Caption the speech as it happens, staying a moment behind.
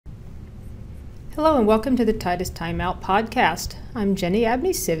Hello and welcome to the Titus Timeout podcast. I'm Jenny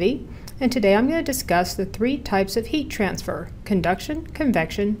Abney-Civey, and today I'm going to discuss the three types of heat transfer: conduction,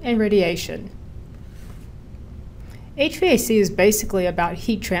 convection, and radiation. HVAC is basically about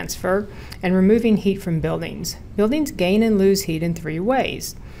heat transfer and removing heat from buildings. Buildings gain and lose heat in three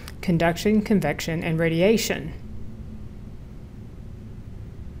ways: conduction, convection, and radiation.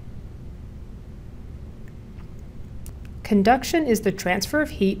 Conduction is the transfer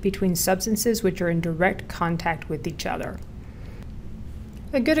of heat between substances which are in direct contact with each other.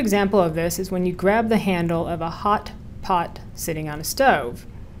 A good example of this is when you grab the handle of a hot pot sitting on a stove.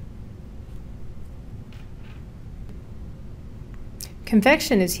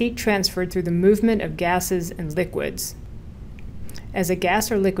 Convection is heat transferred through the movement of gases and liquids. As a gas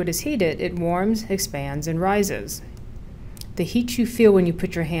or liquid is heated, it warms, expands, and rises. The heat you feel when you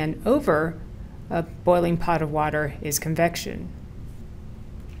put your hand over a boiling pot of water is convection.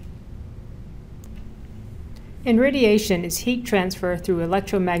 And radiation is heat transfer through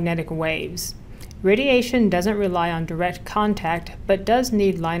electromagnetic waves. Radiation doesn't rely on direct contact, but does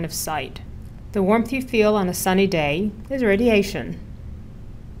need line of sight. The warmth you feel on a sunny day is radiation.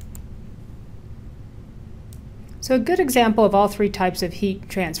 So a good example of all three types of heat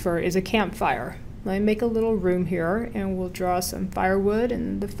transfer is a campfire. Let me make a little room here and we'll draw some firewood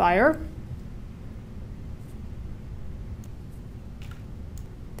in the fire.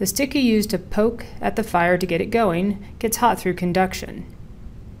 The stick you use to poke at the fire to get it going gets hot through conduction.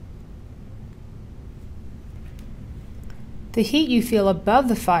 The heat you feel above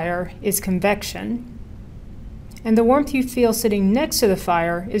the fire is convection, and the warmth you feel sitting next to the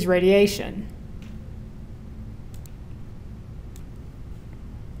fire is radiation.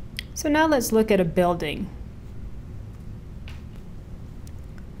 So now let's look at a building.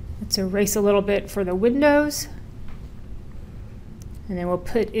 Let's erase a little bit for the windows. And then we'll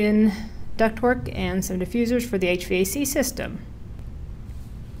put in ductwork and some diffusers for the HVAC system.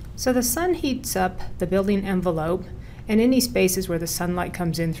 So the sun heats up the building envelope and any spaces where the sunlight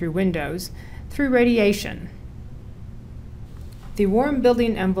comes in through windows through radiation. The warm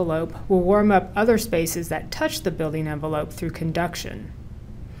building envelope will warm up other spaces that touch the building envelope through conduction.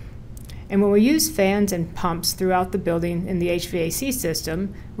 And when we use fans and pumps throughout the building in the HVAC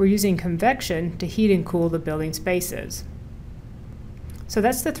system, we're using convection to heat and cool the building spaces. So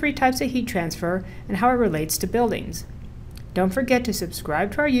that's the three types of heat transfer and how it relates to buildings. Don't forget to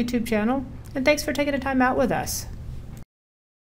subscribe to our YouTube channel, and thanks for taking the time out with us.